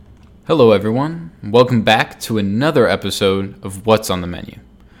Hello everyone, welcome back to another episode of What's on the Menu.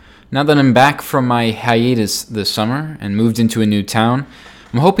 Now that I'm back from my hiatus this summer and moved into a new town,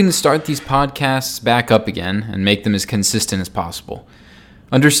 I'm hoping to start these podcasts back up again and make them as consistent as possible.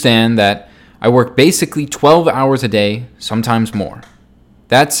 Understand that I work basically 12 hours a day, sometimes more.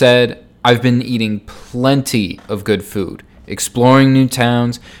 That said, I've been eating plenty of good food, exploring new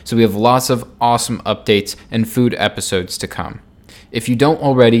towns, so we have lots of awesome updates and food episodes to come. If you don't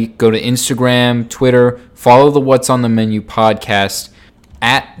already, go to Instagram, Twitter, follow the What's on the Menu podcast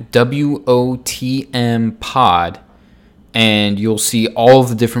at WOTM pod, and you'll see all of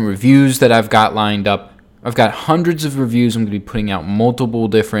the different reviews that I've got lined up. I've got hundreds of reviews. I'm going to be putting out multiple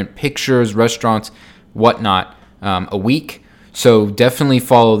different pictures, restaurants, whatnot, a week. So definitely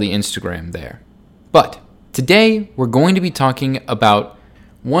follow the Instagram there. But today we're going to be talking about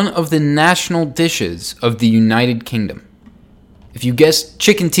one of the national dishes of the United Kingdom. If you guessed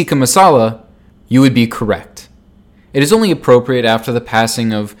Chicken Tikka Masala, you would be correct. It is only appropriate after the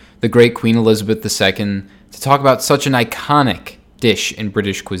passing of the great Queen Elizabeth II to talk about such an iconic dish in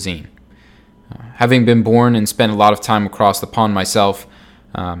British cuisine. Having been born and spent a lot of time across the pond myself,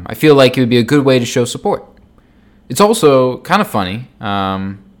 I feel like it would be a good way to show support. It's also kind of funny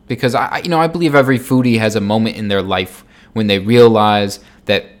because I believe every foodie has a moment in their life when they realize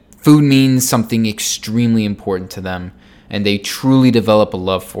that food means something extremely important to them, and they truly develop a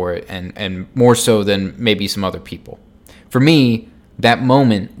love for it, and more so than maybe some other people. For me, that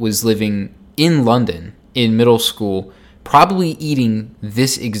moment was living in London in middle school, probably eating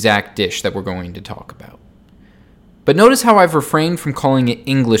this exact dish that we're going to talk about. But notice how I've refrained from calling it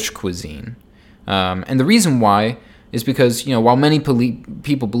English cuisine. And the reason why is because, while many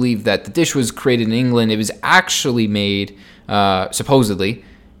people believe that the dish was created in England, it was actually made, supposedly,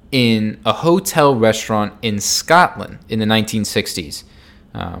 in a hotel restaurant in Scotland in the 1960s.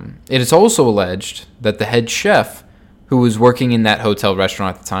 It is also alleged that the head chef who was working in that hotel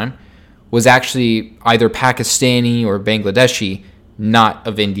restaurant at the time was actually either Pakistani or Bangladeshi, not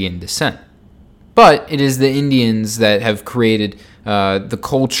of Indian descent. But it is the Indians that have created the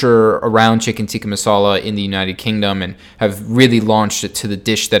culture around Chicken Tikka Masala in the United Kingdom and have really launched it to the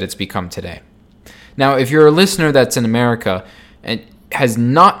dish that it's become today. Now, if you're a listener that's in America and has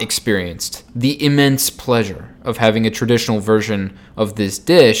not experienced the immense pleasure of having a traditional version of this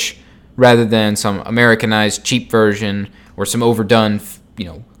dish rather than some Americanized cheap version or some overdone,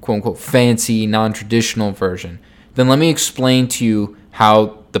 quote-unquote fancy, non-traditional version, then let me explain to you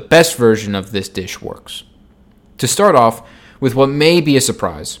how the best version of this dish works. To start off with what may be a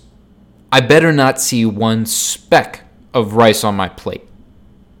surprise, I better not see one speck of rice on my plate.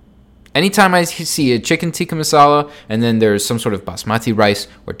 Anytime I see a chicken tikka masala and then there's some sort of basmati rice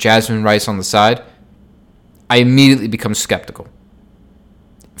or jasmine rice on the side, I immediately become skeptical.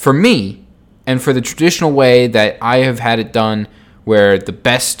 For me, and for the traditional way that I have had it done where the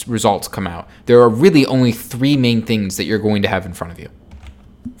best results come out, there are really only three main things that you're going to have in front of you.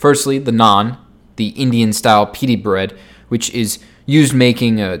 Firstly, the naan, the Indian-style pita bread, which is used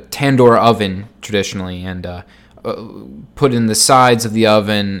making a tandoor oven traditionally and put in the sides of the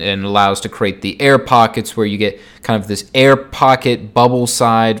oven and allows to create the air pockets where you get kind of this air pocket bubble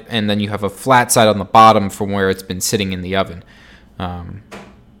side, and then you have a flat side on the bottom from where it's been sitting in the oven.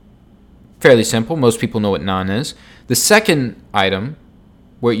 Fairly simple. Most people know what naan is. The second item,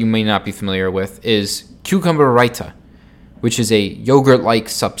 what you may not be familiar with, is cucumber raita, which is a yogurt-like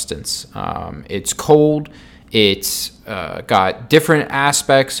substance. It's cold. It's got different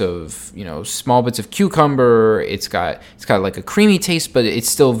aspects of, small bits of cucumber. It's got like a creamy taste, but it's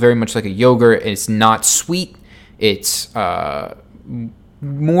still very much like a yogurt. It's not sweet. It's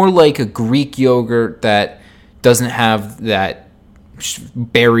more like a Greek yogurt that doesn't have that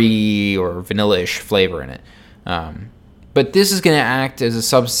berry or vanilla-ish flavor in it. But this is going to act as a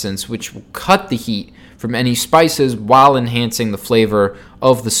substance which will cut the heat from any spices while enhancing the flavor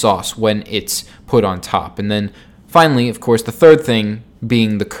of the sauce when it's put on top. And then finally, of course, the third thing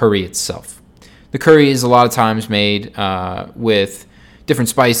being the curry itself. The curry is a lot of times made with different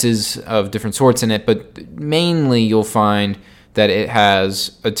spices of different sorts in it, but mainly you'll find that it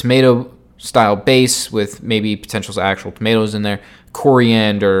has a tomato-style base with maybe potential actual tomatoes in there,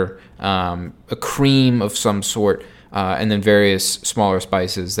 coriander, a cream of some sort, and then various smaller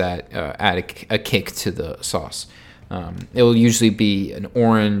spices that add a kick to the sauce. It will usually be an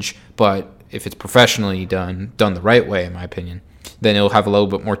orange, but if it's professionally done the right way, in my opinion, then it'll have a little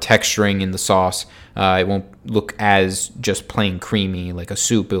bit more texturing in the sauce. It won't look as just plain creamy like a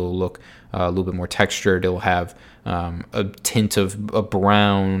soup. It'll look a little bit more textured. It'll have a tint of a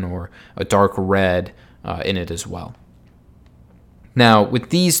brown or a dark red in it as well. Now, with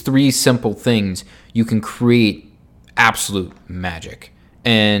these 3 simple things, you can create absolute magic.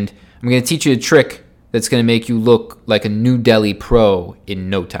 And I'm going to teach you a trick that's going to make you look like a New Delhi pro in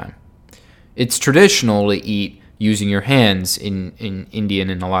no time. It's traditional to eat using your hands in Indian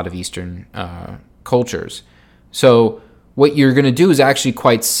and a lot of Eastern cultures. So what you're going to do is actually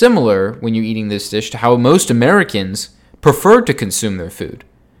quite similar when you're eating this dish to how most Americans prefer to consume their food,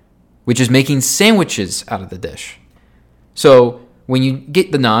 which is making sandwiches out of the dish. So when you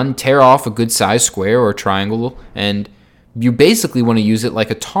get the naan, tear off a good sized square or triangle, and you basically want to use it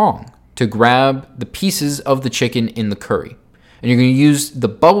like a tong to grab the pieces of the chicken in the curry. And you're going to use the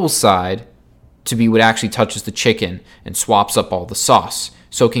bubble side to be what actually touches the chicken and swaps up all the sauce,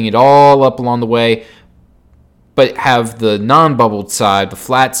 soaking it all up along the way, but have the non-bubbled side, the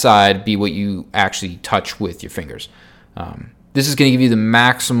flat side, be what you actually touch with your fingers. This is going to give you the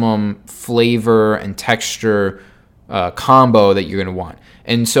maximum flavor and texture combo that you're going to want.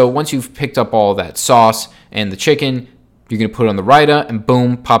 And so once you've picked up all that sauce and the chicken, you're going to put it on the raita and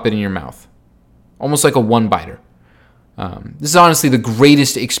boom, pop it in your mouth. Almost like a one-biter. This is honestly the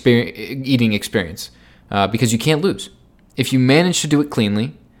greatest eating experience because you can't lose. If you manage to do it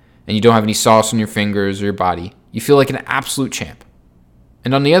cleanly and you don't have any sauce on your fingers or your body, you feel like an absolute champ.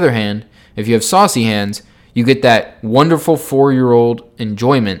 And on the other hand, if you have saucy hands, you get that wonderful 4-year-old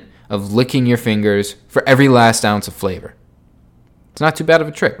enjoyment of licking your fingers for every last ounce of flavor. It's not too bad of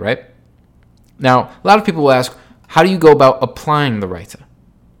a trick, right? Now, a lot of people will ask, how do you go about applying the raita?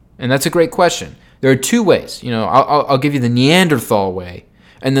 And that's a great question. There are 2 ways. I'll give you the Neanderthal way,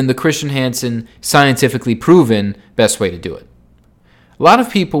 and then the Christian Hansen scientifically proven best way to do it. A lot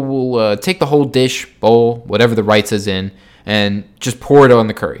of people will take the whole dish, bowl, whatever the raita's in, and just pour it on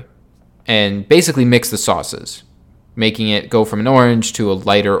the curry, and basically mix the sauces, making it go from an orange to a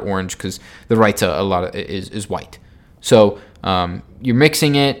lighter orange because the raita is white. So you're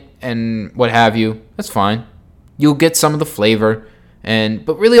mixing it and what have you. That's fine. You'll get some of the flavor.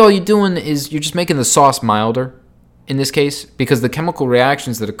 But really all you're doing is you're just making the sauce milder in this case because the chemical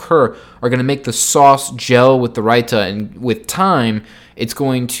reactions that occur are going to make the sauce gel with the raita, and with time it's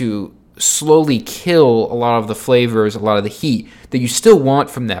going to slowly kill a lot of the flavors, a lot of the heat that you still want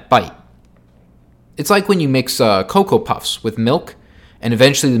from that bite. It's like when you mix Cocoa Puffs with milk and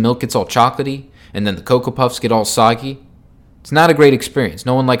eventually the milk gets all chocolatey and then the Cocoa Puffs get all soggy. It's not a great experience.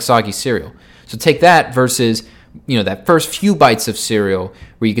 No one likes soggy cereal. So take that versus that first few bites of cereal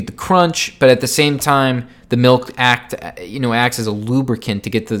where you get the crunch, but at the same time, the milk acts as a lubricant to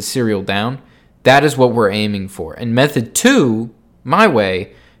get the cereal down. That is what we're aiming for. And method 2, my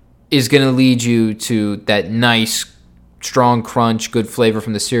way, is going to lead you to that nice, strong crunch, good flavor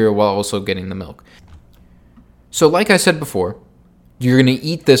from the cereal while also getting the milk. So like I said before, you're going to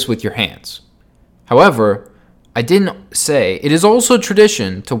eat this with your hands. However, I didn't say it is also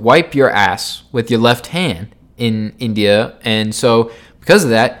tradition to wipe your ass with your left hand in India, and so because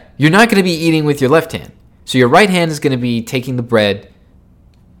of that, you're not going to be eating with your left hand. So your right hand is going to be taking the bread,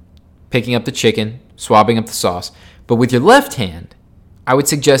 picking up the chicken, swabbing up the sauce. But with your left hand, I would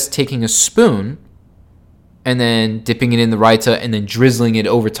suggest taking a spoon and then dipping it in the raita and then drizzling it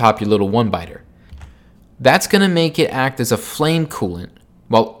over top your little one-biter. That's going to make it act as a flame coolant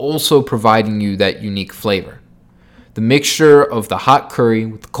while also providing you that unique flavor. The mixture of the hot curry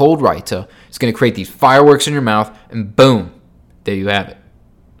with the cold raita is going to create these fireworks in your mouth, and boom, there you have it.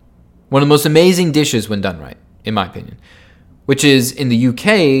 One of the most amazing dishes when done right, in my opinion, which is in the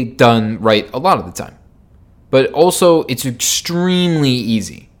UK done right a lot of the time. But also, it's extremely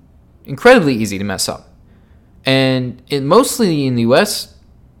easy, incredibly easy to mess up. And mostly in the US,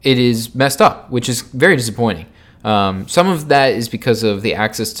 it is messed up, which is very disappointing. Some of that is because of the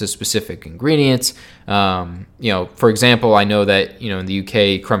access to specific ingredients. For example, I know that in the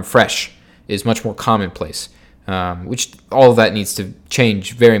UK, creme fraiche is much more commonplace, which all of that needs to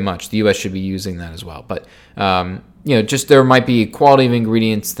change very much. The US should be using that as well. But just there might be a quality of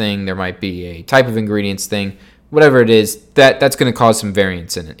ingredients thing, there might be a type of ingredients thing, whatever it is, that's going to cause some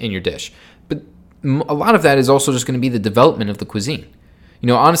variance in your dish. But a lot of that is also just going to be the development of the cuisine.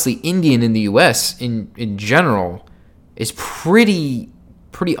 Honestly, Indian in the U.S. in general is pretty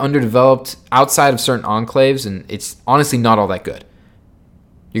underdeveloped outside of certain enclaves, and it's honestly not all that good.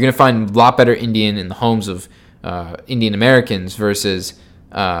 You're going to find a lot better Indian in the homes of Indian Americans versus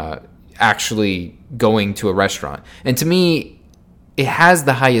actually going to a restaurant. And to me, it has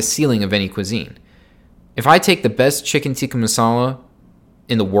the highest ceiling of any cuisine. If I take the best chicken tikka masala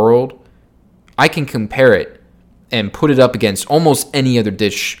in the world, I can compare it and put it up against almost any other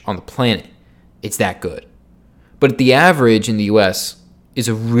dish on the planet. It's that good. But the average in the US is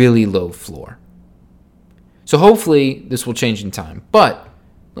a really low floor. So hopefully this will change in time. But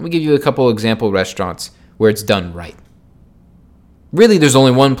let me give you a couple example restaurants where it's done right. Really, there's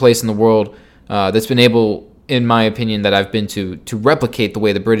only one place in the world that's been able, in my opinion, that I've been to replicate the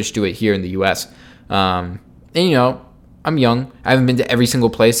way the British do it here in the U.S. And, I'm young. I haven't been to every single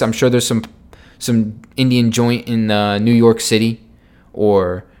place. I'm sure there's some Indian joint in New York City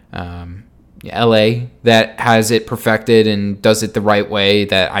or L.A. that has it perfected and does it the right way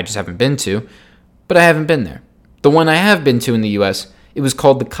that I just haven't been to. But I haven't been there. The one I have been to in the U.S., it was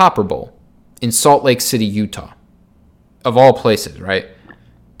called the Copper Bowl in Salt Lake City, Utah. Of all places, right?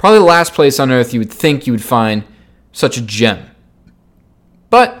 Probably the last place on earth you would think you would find such a gem.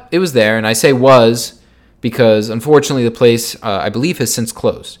 But it was there, and I say was because unfortunately the place, I believe, has since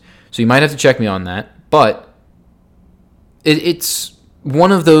closed. So you might have to check me on that. But it's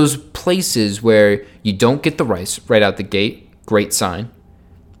one of those places where you don't get the rice right out the gate. Great sign.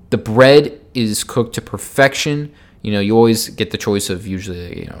 The bread is cooked to perfection. You always get the choice of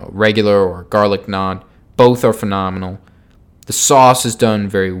usually, regular or garlic naan. Both are phenomenal. The sauce is done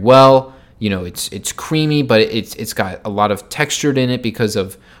very well. It's creamy, but it's got a lot of texture in it because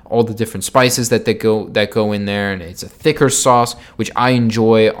of all the different spices that go in there, and it's a thicker sauce, which I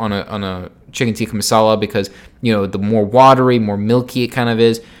enjoy on a chicken tikka masala because the more watery, more milky it kind of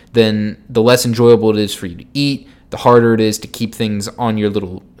is, then the less enjoyable it is for you to eat. The harder it is to keep things on your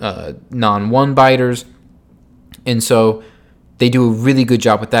little non-one biters. And so they do a really good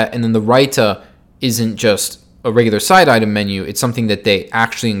job with that. And then the raita isn't just a regular side item menu. It's something that they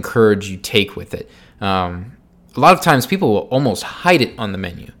actually encourage you take with it. A lot of times people will almost hide it on the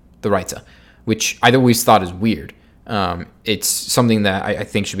menu, the raita, which I always thought is weird. It's something that I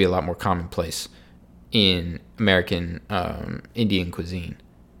think should be a lot more commonplace in American Indian cuisine.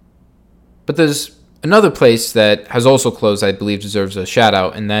 But there's another place that has also closed, I believe deserves a shout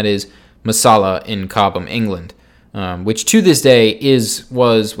out, and that is Masala in Cobham, England, which to this day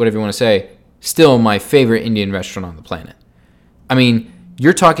was, whatever you want to say, still my favorite Indian restaurant on the planet. I mean,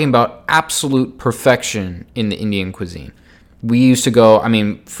 you're talking about absolute perfection in the Indian cuisine. We used to go,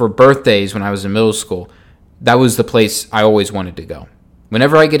 for birthdays when I was in middle school, that was the place I always wanted to go.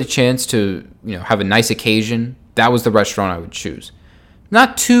 Whenever I get a chance to, have a nice occasion, that was the restaurant I would choose.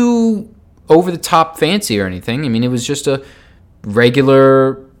 Not too over the top fancy or anything. It was just a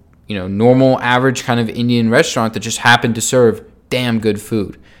regular, normal average kind of Indian restaurant that just happened to serve damn good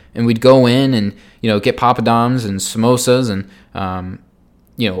food. And we'd go in and, get papadums and samosas and,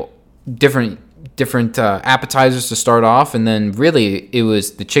 different appetizers to start off. And then really it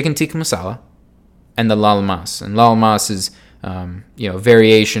was the chicken tikka masala and the lal mas. And lal mas is, a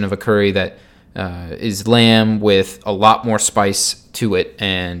variation of a curry that is lamb with a lot more spice to it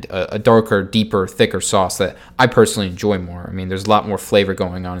and a darker, deeper, thicker sauce that I personally enjoy more. There's a lot more flavor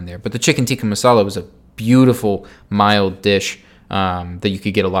going on in there. But the chicken tikka masala was a beautiful, mild dish that you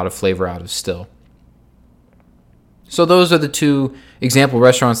could get a lot of flavor out of still. So those are the two example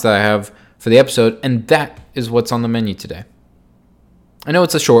restaurants that I have for the episode, and that is what's on the menu today. I know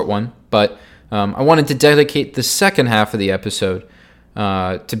it's a short one, but I wanted to dedicate the second half of the episode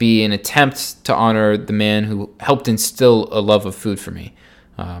to be an attempt to honor the man who helped instill a love of food for me,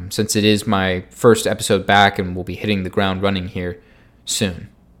 since it is my first episode back and we'll be hitting the ground running here soon.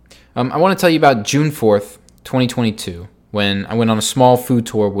 I want to tell you about June 4th, 2022, when I went on a small food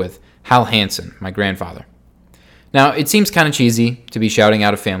tour with Hal Hansen, my grandfather. Now, it seems kind of cheesy to be shouting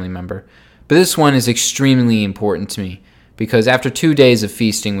out a family member, but this one is extremely important to me because after 2 days of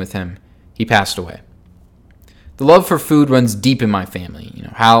feasting with him, he passed away. The love for food runs deep in my family,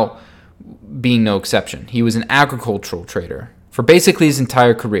 Hal being no exception. He was an agricultural trader for basically his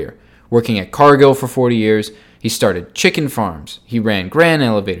entire career, working at Cargill for 40 years. He started chicken farms. He ran grain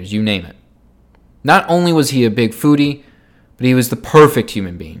elevators, you name it. Not only was he a big foodie, but he was the perfect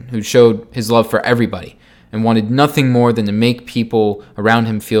human being who showed his love for everybody and wanted nothing more than to make people around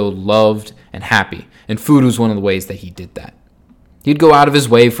him feel loved and happy. And food was one of the ways that he did that. He'd go out of his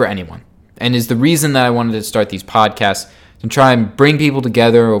way for anyone, and is the reason that I wanted to start these podcasts, to try and bring people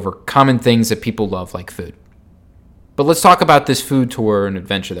together over common things that people love, like food. But let's talk about this food tour and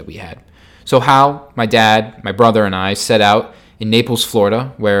adventure that we had. So Hal, my dad, my brother, and I set out in Naples,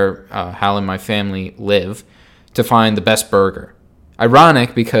 Florida, where Hal and my family live, to find the best burger.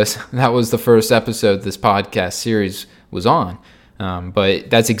 Ironic, because that was the first episode this podcast series was on,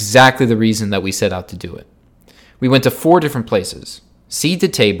 but that's exactly the reason that we set out to do it. We went to 4 different places: Seed to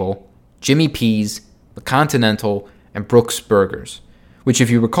Table, Jimmy P's, The Continental, and Brooks Burgers, which,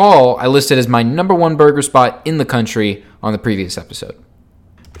 if you recall, I listed as my number 1 burger spot in the country on the previous episode.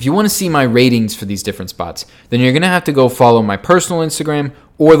 If you want to see my ratings for these different spots, then you're going to have to go follow my personal Instagram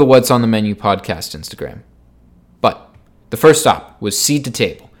or the What's on the Menu podcast Instagram. The first stop was Seed to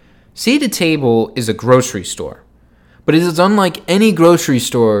Table. Seed to Table is a grocery store, but it is unlike any grocery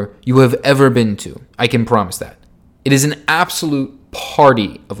store you have ever been to. I can promise that. It is an absolute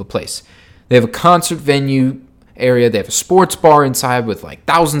party of a place. They have a concert venue area. They have a sports bar inside with like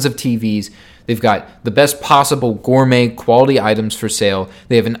thousands of TVs. They've got the best possible gourmet quality items for sale.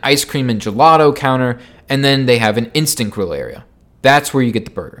 They have an ice cream and gelato counter, and then they have an instant grill area. That's where you get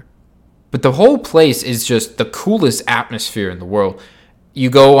the burger. But the whole place is just the coolest atmosphere in the world. You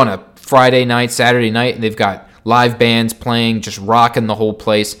go on a Friday night, Saturday night, and they've got live bands playing, just rocking the whole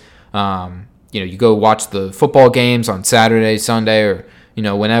place. You go watch the football games on Saturday, Sunday, or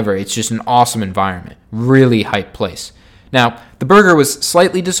whenever. It's just an awesome environment. Really hype place. Now, the burger was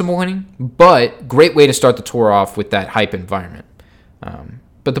slightly disappointing, but great way to start the tour off with that hype environment.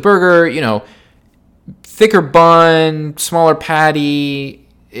 But the burger, thicker bun, smaller patty,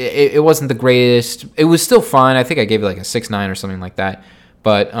 it wasn't the greatest. It was still fine. I think I gave it like a 6.9 or something like that.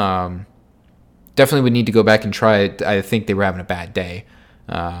 But definitely would need to go back and try it. I think they were having a bad day.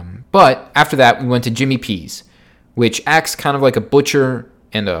 But after that, we went to Jimmy P's, which acts kind of like a butcher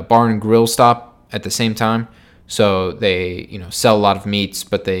and a bar and grill stop at the same time. So they, sell a lot of meats,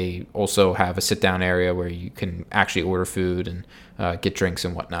 but they also have a sit-down area where you can actually order food and get drinks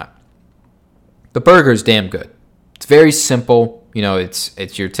and whatnot. The burger is damn good. It's very simple.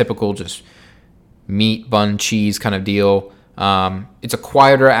 It's your typical just meat, bun, cheese kind of deal. It's a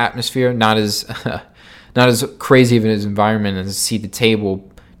quieter atmosphere, not as crazy of an environment as Seed to Table.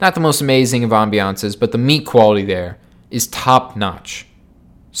 Not the most amazing of ambiances, but the meat quality there is top-notch.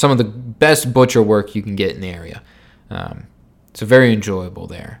 Some of the best butcher work you can get in the area. So very enjoyable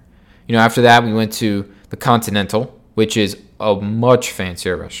there. After that, we went to the Continental, which is a much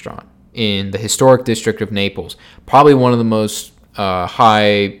fancier restaurant in the historic district of Naples. Probably one of the most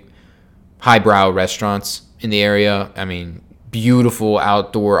highbrow restaurants in the area. I mean, beautiful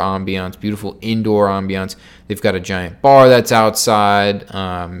outdoor ambiance, beautiful indoor ambiance. They've got a giant bar that's outside,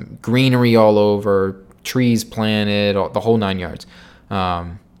 greenery all over, trees planted, the whole 9 yards.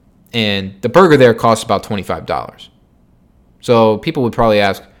 And the burger there costs about $25. So people would probably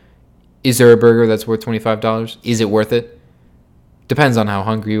ask, is there a burger that's worth $25? Is it worth it? Depends on how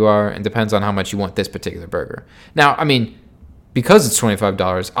hungry you are and depends on how much you want this particular burger. Now, I mean, because it's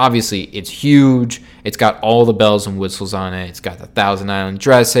 $25, obviously it's huge. It's got all the bells and whistles on it. It's got the Thousand Island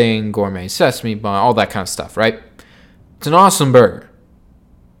dressing, gourmet sesame bun, all that kind of stuff, right? It's an awesome burger.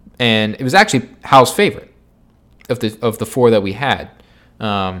 And it was actually Hal's favorite of the four that we had.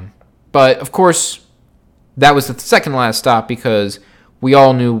 But, of course, that was the second last stop because we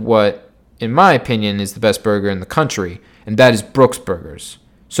all knew what, in my opinion, is the best burger in the country, and that is Brooks Burgers.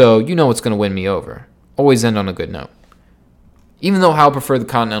 So you know what's going to win me over. Always end on a good note. Even though Hal preferred the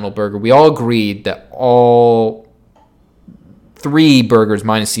Continental Burger, we all agreed that all three burgers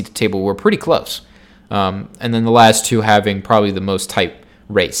minus Seat to Table were pretty close. And then the last two having probably the most tight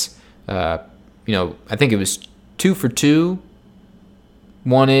race. I think it was 2 for 2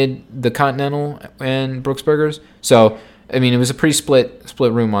 wanted the Continental and Brooks Burgers. So, I mean, it was a pretty split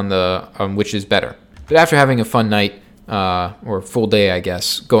room on which is better. But after having a fun night, or full day, I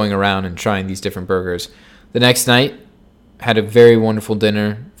guess, going around and trying these different burgers, the next night, had a very wonderful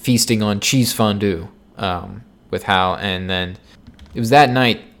dinner, feasting on cheese fondue with Hal. And then it was that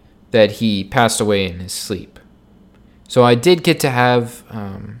night that he passed away in his sleep. So I did get to have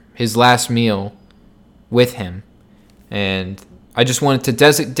his last meal with him. And I just wanted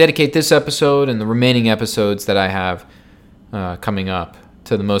to dedicate this episode and the remaining episodes that I have coming up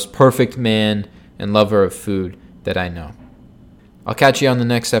to the most perfect man and lover of food that I know. I'll catch you on the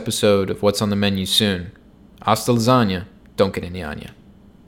next episode of What's on the Menu soon. Hasta lasagna. Don't get any on ya.